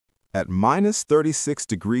At -36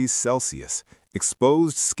 degrees Celsius,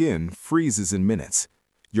 exposed skin freezes in minutes.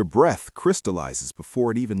 Your breath crystallizes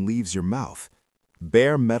before it even leaves your mouth.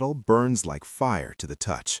 Bare metal burns like fire to the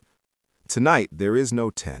touch. Tonight, there is no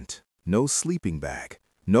tent, no sleeping bag,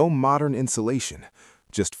 no modern insulation,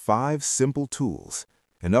 just 5 simple tools,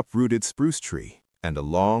 an uprooted spruce tree, and a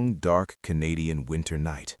long, dark Canadian winter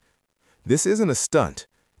night. This isn't a stunt.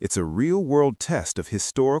 It's a real-world test of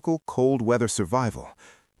historical cold-weather survival.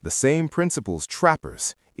 The same principles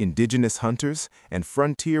trappers, indigenous hunters, and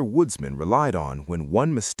frontier woodsmen relied on when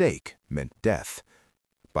one mistake meant death.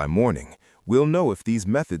 By morning, we'll know if these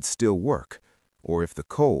methods still work, or if the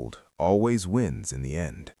cold always wins in the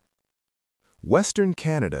end. Western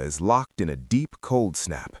Canada is locked in a deep cold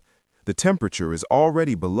snap. The temperature is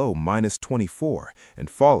already below -24 and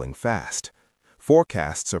falling fast.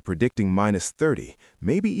 Forecasts are predicting -30,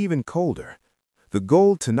 maybe even colder. The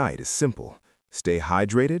goal tonight is simple. Stay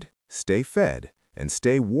hydrated, stay fed, and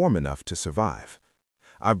stay warm enough to survive.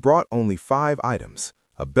 I've brought only 5 items: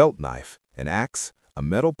 a belt knife, an axe, a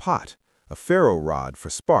metal pot, a ferro rod for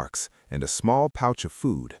sparks, and a small pouch of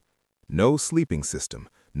food. No sleeping system,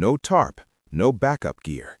 no tarp, no backup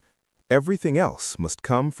gear. Everything else must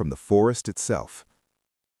come from the forest itself.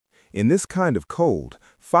 In this kind of cold,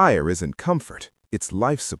 fire isn't comfort, it's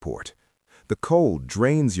life support. The cold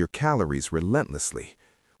drains your calories relentlessly.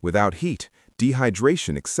 Without heat,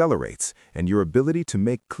 dehydration accelerates, and your ability to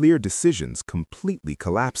make clear decisions completely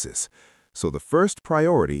collapses. So the first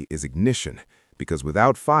priority is ignition, because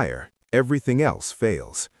without fire, everything else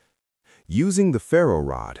fails. Using the ferro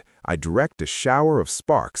rod, I direct a shower of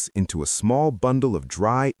sparks into a small bundle of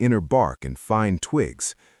dry inner bark and fine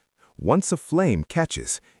twigs. Once a flame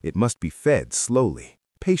catches, it must be fed slowly,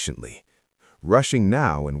 patiently. Rushing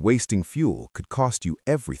now and wasting fuel could cost you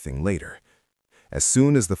everything later. As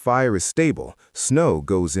soon as the fire is stable, snow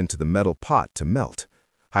goes into the metal pot to melt.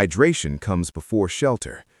 Hydration comes before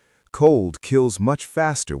shelter. Cold kills much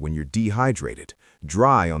faster when you're dehydrated,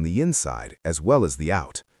 dry on the inside as well as the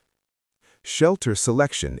out. Shelter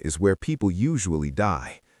selection is where people usually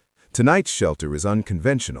die. Tonight's shelter is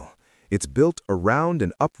unconventional. It's built around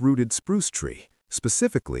an uprooted spruce tree,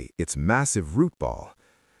 specifically its massive root ball.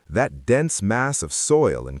 That dense mass of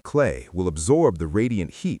soil and clay will absorb the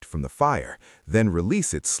radiant heat from the fire, then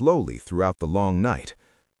release it slowly throughout the long night.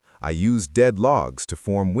 I use dead logs to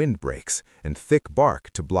form windbreaks and thick bark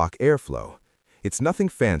to block airflow. It's nothing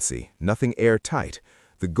fancy, nothing airtight.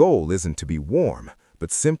 The goal isn't to be warm,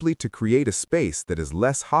 but simply to create a space that is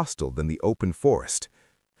less hostile than the open forest.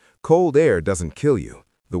 Cold air doesn't kill you,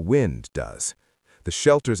 the wind does. The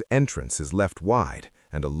shelter's entrance is left wide,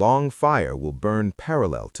 and a long fire will burn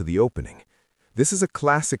parallel to the opening. This is a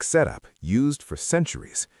classic setup used for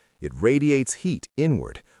centuries. It radiates heat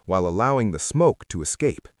inward while allowing the smoke to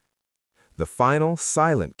escape. The final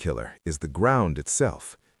silent killer is the ground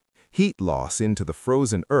itself. Heat loss into the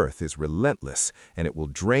frozen earth is relentless, and it will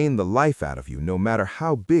drain the life out of you no matter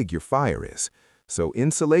how big your fire is. So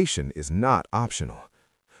insulation is not optional.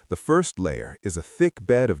 The first layer is a thick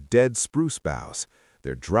bed of dead spruce boughs.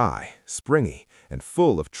 They're dry, springy, and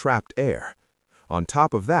full of trapped air. On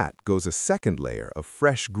top of that goes a second layer of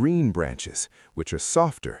fresh green branches, which are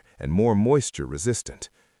softer and more moisture-resistant.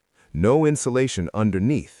 No insulation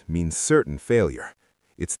underneath means certain failure.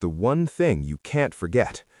 It's the one thing you can't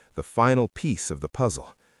forget, the final piece of the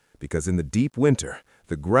puzzle. Because in the deep winter,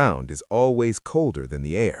 the ground is always colder than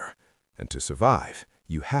the air. And to survive,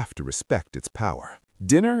 you have to respect its power.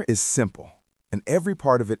 Dinner is simple, and every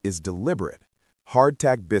part of it is deliberate.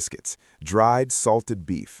 Hardtack biscuits, dried salted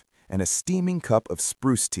beef, and a steaming cup of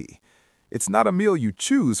spruce tea. It's not a meal you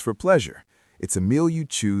choose for pleasure. It's a meal you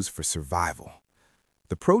choose for survival.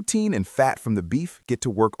 The protein and fat from the beef get to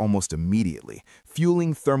work almost immediately,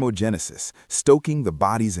 fueling thermogenesis, stoking the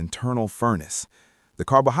body's internal furnace. The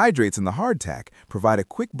carbohydrates in the hardtack provide a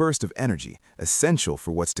quick burst of energy, essential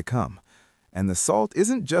for what's to come. And the salt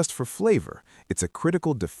isn't just for flavor, it's a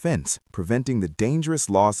critical defense, preventing the dangerous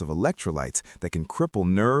loss of electrolytes that can cripple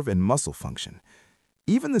nerve and muscle function.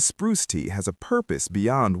 Even the spruce tea has a purpose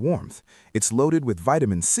beyond warmth. It's loaded with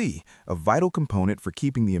vitamin C, a vital component for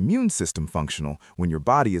keeping the immune system functional when your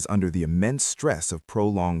body is under the immense stress of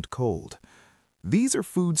prolonged cold. These are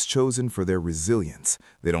foods chosen for their resilience.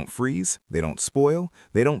 They don't freeze, they don't spoil,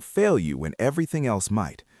 they don't fail you when everything else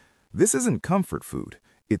might. This isn't comfort food.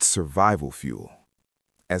 It's survival fuel.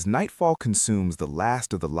 As nightfall consumes the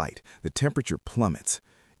last of the light, the temperature plummets.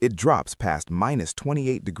 It drops past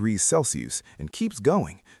 -28 degrees Celsius and keeps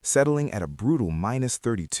going, settling at a brutal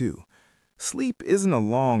 -32. Sleep isn't a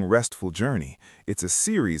long, restful journey. It's a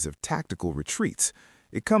series of tactical retreats.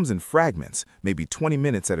 It comes in fragments, maybe 20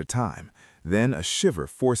 minutes at a time. Then a shiver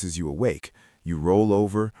forces you awake. You roll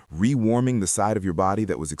over, rewarming the side of your body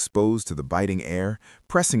that was exposed to the biting air,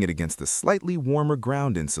 pressing it against the slightly warmer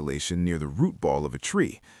ground insulation near the root ball of a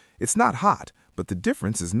tree. It's not hot, but the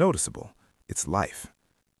difference is noticeable. It's life.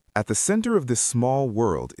 At the center of this small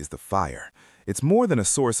world is the fire. It's more than a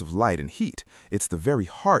source of light and heat. It's the very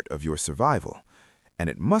heart of your survival. And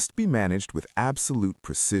it must be managed with absolute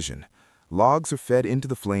precision. Logs are fed into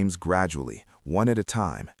the flames gradually, one at a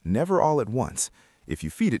time, never all at once. If you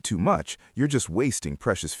feed it too much, you're just wasting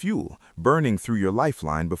precious fuel, burning through your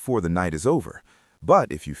lifeline before the night is over.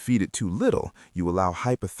 But if you feed it too little, you allow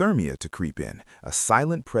hypothermia to creep in, a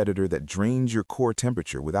silent predator that drains your core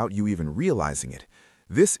temperature without you even realizing it.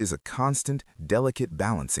 This is a constant, delicate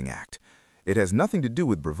balancing act. It has nothing to do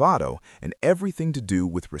with bravado and everything to do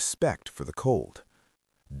with respect for the cold.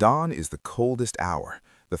 Dawn is the coldest hour.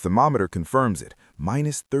 The thermometer confirms it,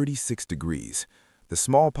 minus 36 degrees. The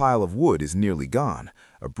small pile of wood is nearly gone.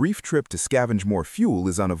 A brief trip to scavenge more fuel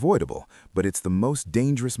is unavoidable, but it's the most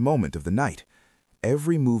dangerous moment of the night.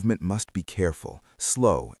 Every movement must be careful,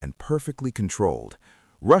 slow, and perfectly controlled.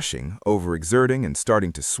 Rushing, overexerting, and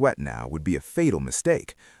starting to sweat now would be a fatal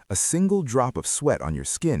mistake. A single drop of sweat on your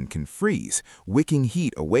skin can freeze, wicking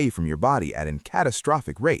heat away from your body at a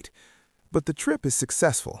catastrophic rate. But the trip is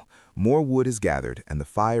successful. More wood is gathered, and the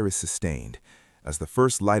fire is sustained. As the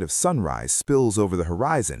first light of sunrise spills over the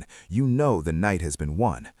horizon, you know the night has been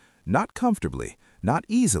won. Not comfortably, not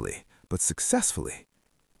easily, but successfully.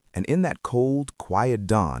 And in that cold, quiet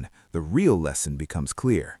dawn, the real lesson becomes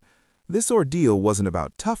clear. This ordeal wasn't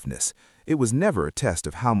about toughness. It was never a test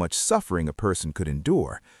of how much suffering a person could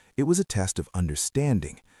endure. It was a test of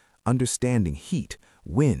understanding. Understanding heat,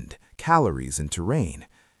 wind, calories, and terrain.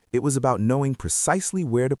 It was about knowing precisely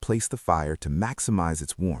where to place the fire to maximize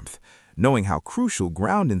its warmth, knowing how crucial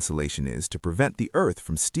ground insulation is to prevent the earth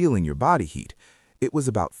from stealing your body heat. It was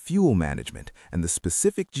about fuel management and the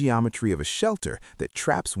specific geometry of a shelter that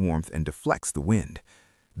traps warmth and deflects the wind.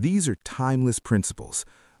 These are timeless principles.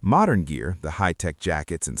 Modern gear, the high-tech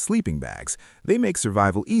jackets and sleeping bags, they make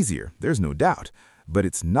survival easier, there's no doubt. But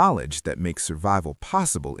it's knowledge that makes survival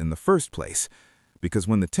possible in the first place. Because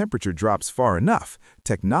when the temperature drops far enough,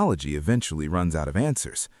 technology eventually runs out of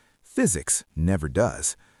answers. Physics never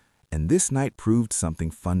does. And this night proved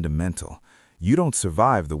something fundamental. You don't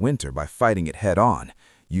survive the winter by fighting it head-on.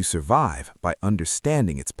 You survive by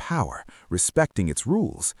understanding its power, respecting its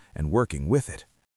rules, and working with it.